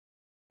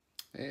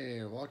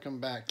Hey, welcome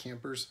back,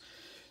 campers.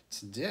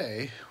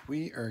 Today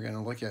we are going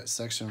to look at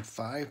section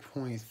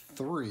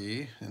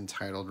 5.3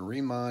 entitled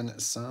Riemann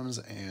Sums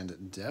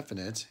and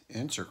Definite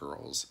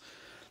Integrals.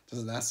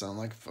 Doesn't that sound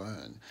like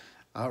fun?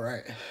 All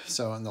right,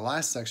 so in the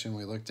last section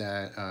we looked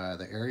at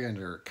the area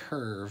under a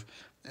curve,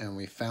 and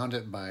we found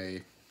it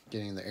by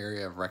getting the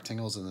area of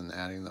rectangles and then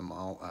adding them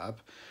all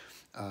up.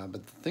 But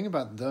the thing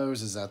about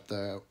those is that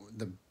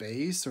the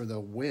base or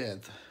the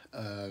width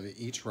of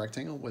each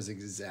rectangle was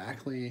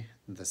exactly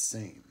the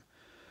same.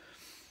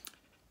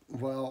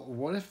 Well,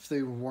 what if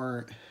they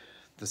weren't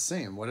the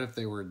same? What if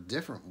they were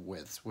different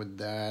widths? Would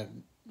that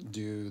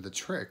do the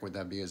trick? Would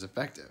that be as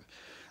effective?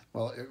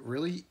 Well, it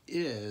really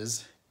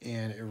is,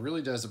 and it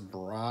really does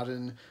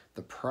broaden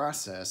the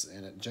process,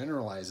 and it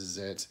generalizes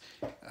it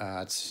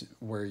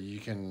where you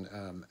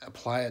can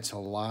apply it to a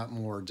lot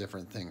more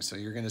different things. So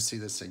you're going to see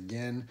this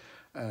again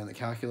in the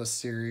calculus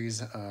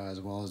series,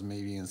 as well as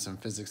maybe in some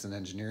physics and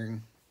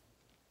engineering.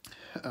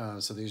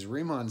 So these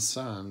Riemann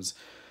sums,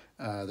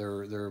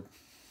 they're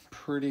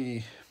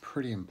pretty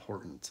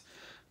important.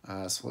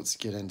 So let's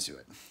get into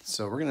it.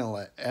 So we're going to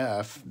let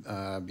f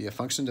be a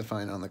function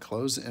defined on the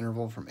closed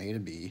interval from a to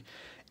b,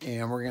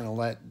 and we're going to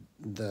let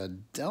the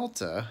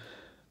delta,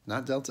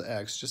 not delta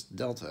x, just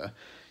delta,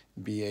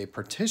 be a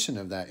partition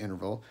of that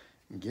interval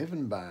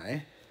given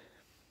by,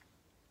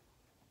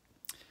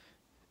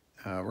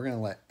 we're going to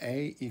let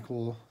a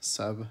equal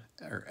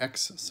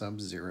x sub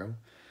 0,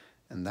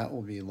 and that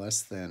will be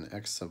less than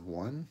x sub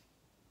 1,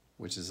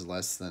 which is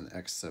less than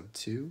x sub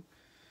 2,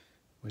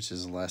 which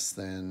is less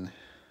than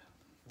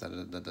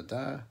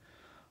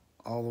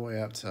all the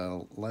way up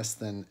to less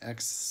than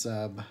x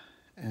sub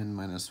n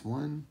minus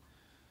 1,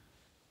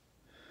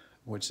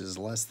 which is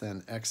less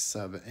than x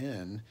sub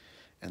n,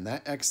 and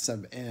that x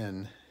sub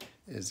n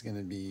is going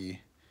to be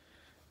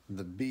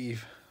the b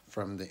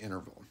from the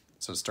interval.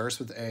 So it starts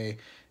with a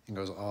and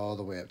goes all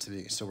the way up to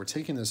b. So we're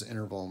taking this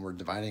interval and we're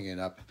dividing it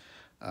up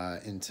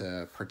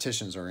into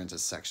partitions or into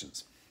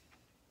sections.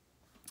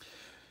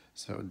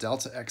 So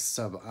delta x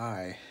sub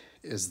I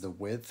is the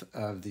width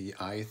of the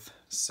ith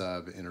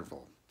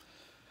subinterval.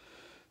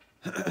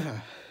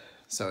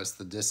 So it's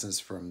the distance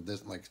from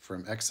this, like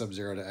from x sub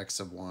 0 to x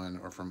sub 1,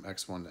 or from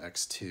x1 to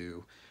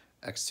x2,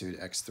 x2 to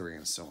x3,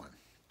 and so on.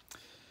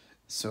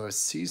 So a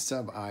c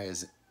sub I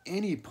is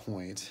any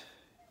point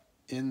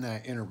in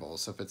that interval.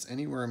 So if it's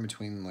anywhere in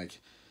between like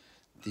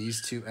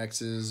these two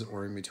x's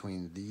or in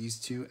between these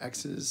two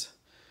x's,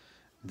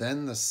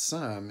 then the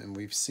sum, and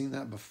we've seen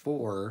that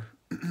before,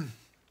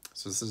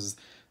 so this is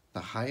the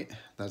height,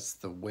 that's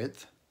the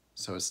width,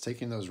 so it's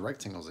taking those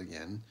rectangles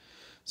again.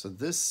 So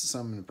this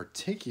sum in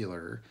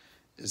particular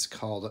is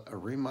called a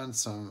Riemann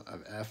sum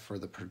of f for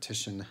the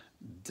partition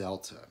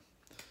delta.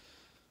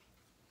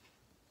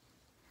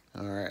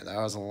 All right, that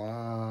was a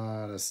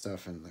lot of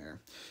stuff in there.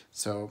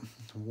 So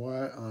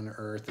what on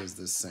earth is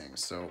this saying?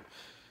 So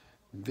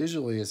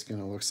visually it's going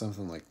to look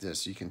something like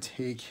this. You can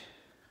take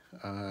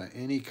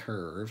any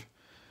curve,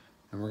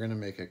 and we're going to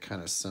make it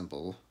kind of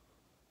simple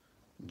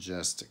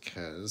just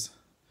because.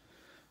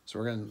 So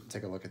we're going to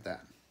take a look at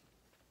that.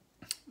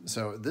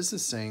 So this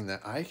is saying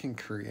that I can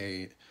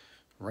create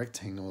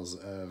rectangles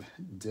of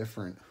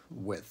different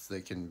widths. They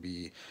can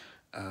be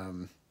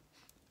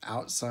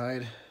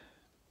outside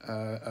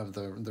of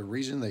the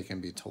region. They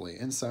can be totally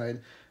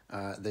inside.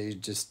 They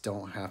just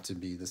don't have to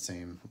be the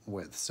same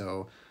width.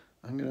 So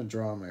I'm going to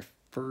draw my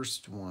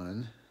first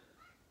one.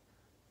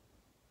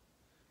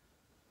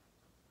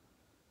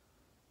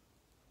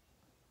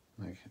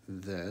 Like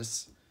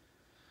this.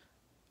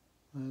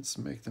 Let's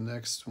make the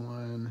next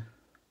one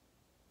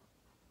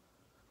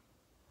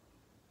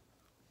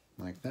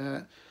like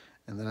that,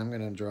 and then I'm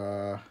going to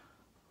draw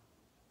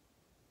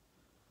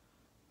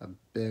a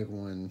big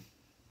one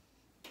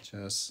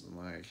just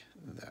like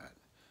that.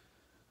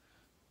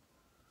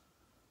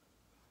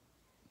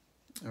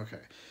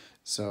 Okay,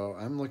 so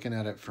I'm looking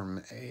at it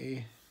from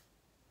A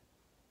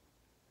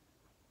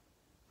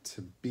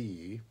to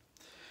B,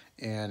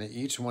 and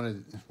each one of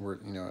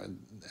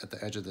at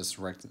the edge of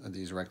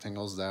these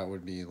rectangles, that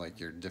would be like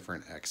your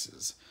different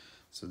x's.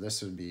 So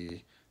this would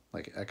be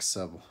like x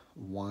sub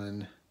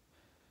 1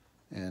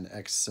 and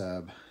x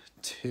sub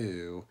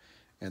 2,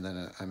 and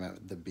then I'm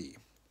at the b.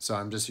 So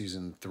I'm just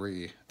using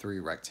three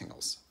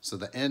rectangles. So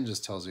the n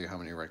just tells you how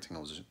many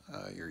rectangles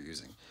you're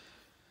using.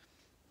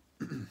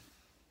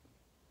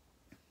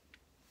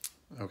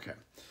 Okay,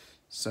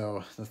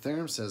 so the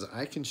theorem says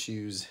I can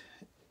choose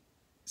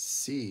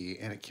C,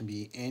 and it can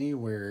be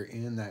anywhere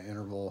in that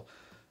interval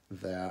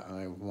that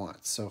I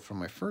want. So for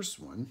my first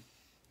one,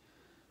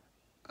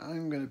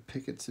 I'm going to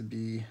pick it to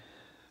be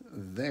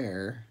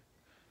there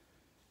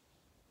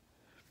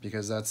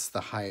because that's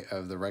the height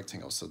of the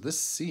rectangle. So this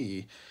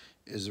C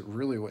is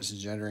really what's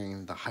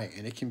generating the height,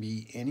 and it can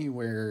be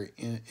anywhere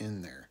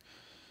in there.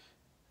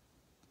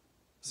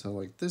 So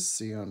like this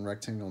C on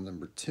rectangle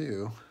number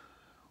 2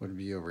 would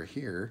be over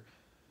here.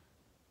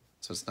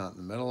 So it's not in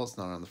the middle, it's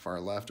not on the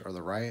far left or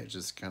the right, it's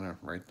just kind of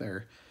right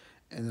there.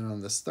 And then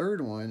on this third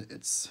one,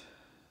 it's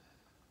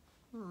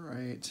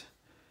right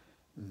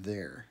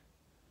there.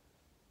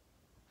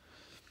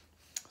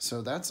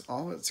 so that's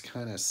all it's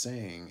kind of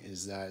saying,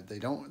 is that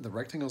the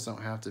rectangles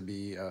don't have to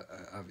be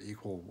of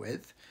equal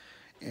width,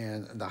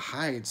 and the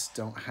heights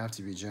don't have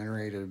to be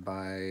generated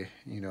by,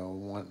 you know,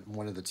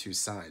 one of the two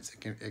sides.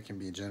 It can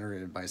be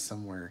generated by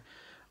somewhere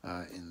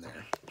in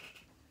there.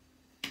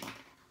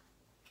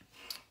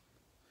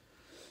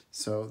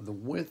 So the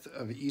width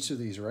of each of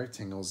these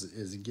rectangles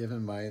is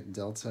given by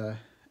delta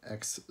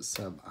x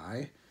sub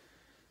I,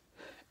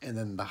 and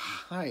then the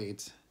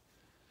height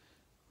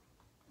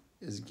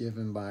is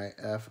given by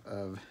f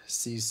of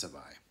c sub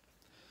I.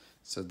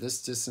 So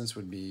this distance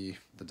would be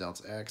the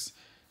delta x,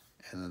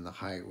 and then the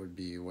height would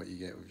be what you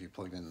get if you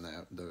plug in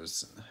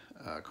those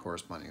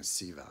corresponding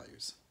c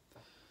values.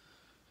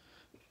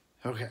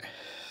 Okay,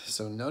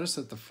 so notice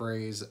that the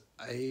phrase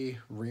a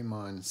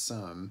Riemann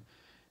sum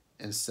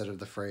instead of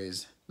the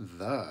phrase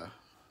the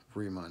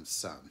Riemann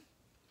sum.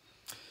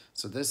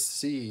 So this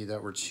c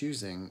that we're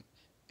choosing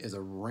is a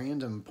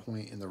random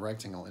point in the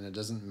rectangle, and it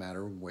doesn't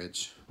matter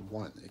which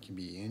one. It can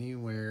be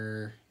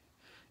anywhere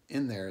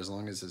in there as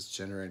long as it's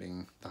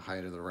generating the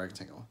height of the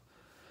rectangle.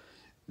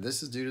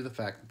 This is due to the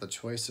fact that the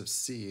choice of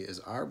c is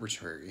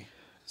arbitrary.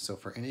 So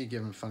for any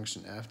given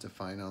function f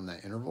defined on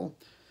that interval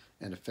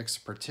and a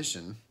fixed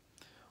partition,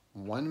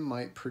 one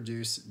might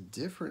produce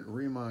different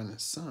Riemann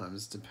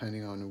sums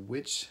depending on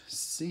which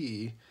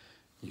c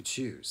you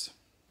choose.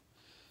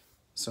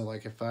 So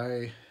like if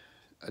I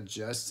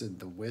adjusted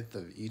the width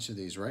of each of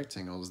these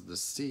rectangles, the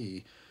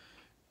c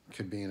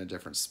could be in a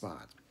different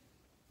spot.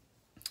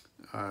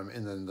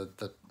 And then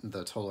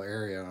the total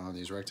area on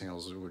these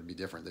rectangles would be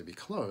different. They'd be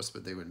close,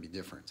 but they would be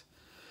different.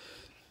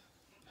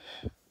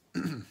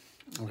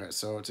 Okay,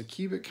 so to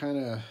keep it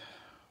kind of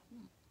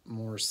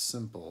more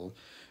simple,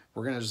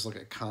 we're going to just look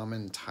at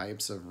common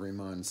types of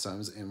Riemann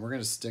sums, and we're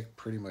going to stick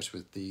pretty much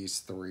with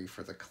these three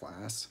for the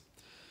class.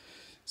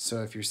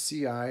 So if your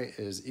CI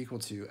is equal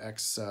to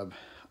x sub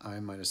I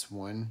minus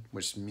 1,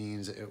 which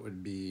means it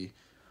would be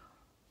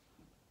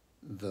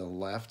the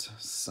left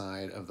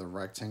side of the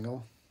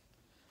rectangle,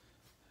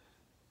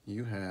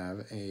 you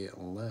have a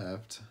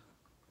left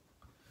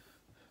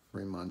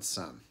Riemann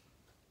sum.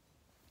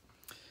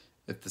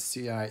 If the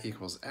CI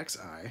equals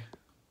XI,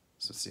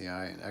 so CI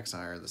and XI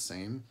are the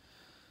same,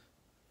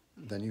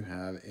 then you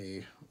have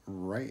a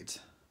right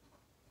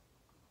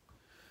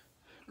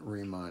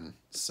Riemann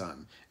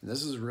sum. And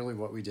this is really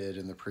what we did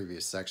in the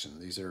previous section.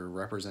 These are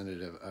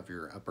representative of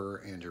your upper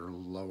and your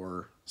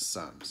lower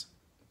sums.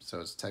 So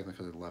it's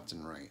technically left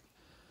and right.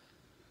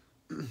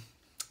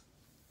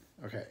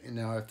 Okay, and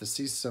now if the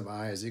C sub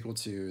I is equal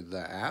to the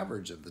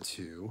average of the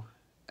two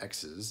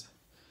x's,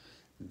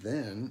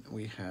 then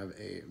we have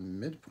a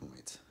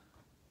midpoint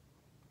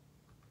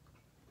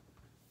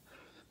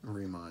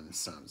Riemann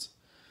sums.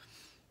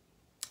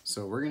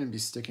 So we're going to be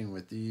sticking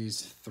with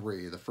these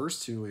three. The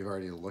first two we've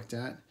already looked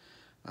at,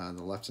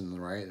 the left and the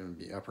right. It would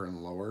be upper and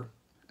lower.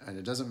 And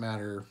it doesn't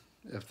matter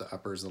if the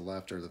upper is the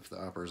left or if the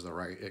upper is the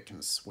right, it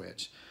can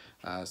switch.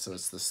 So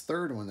it's this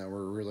third one that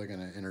we're really going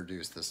to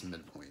introduce, this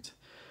midpoint.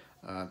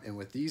 And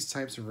with these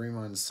types of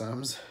Riemann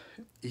sums,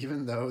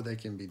 even though they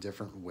can be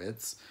different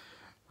widths,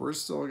 we're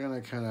still going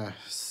to kind of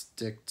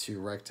stick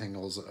to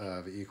rectangles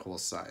of equal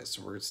size.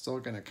 So we're still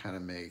going to kind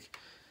of make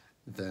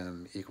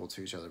them equal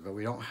to each other, but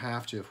we don't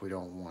have to if we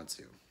don't want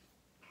to.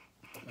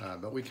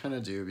 But we kind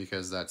of do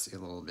because that's a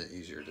little bit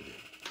easier to do.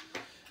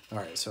 All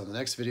right, so in the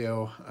next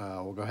video,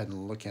 we'll go ahead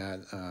and look at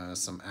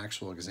some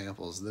actual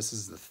examples. This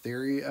is the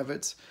theory of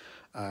it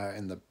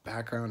and the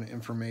background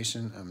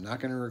information. I'm not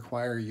going to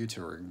require you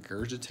to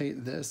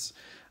regurgitate this.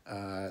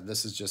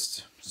 This is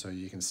just so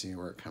you can see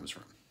where it comes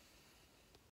from.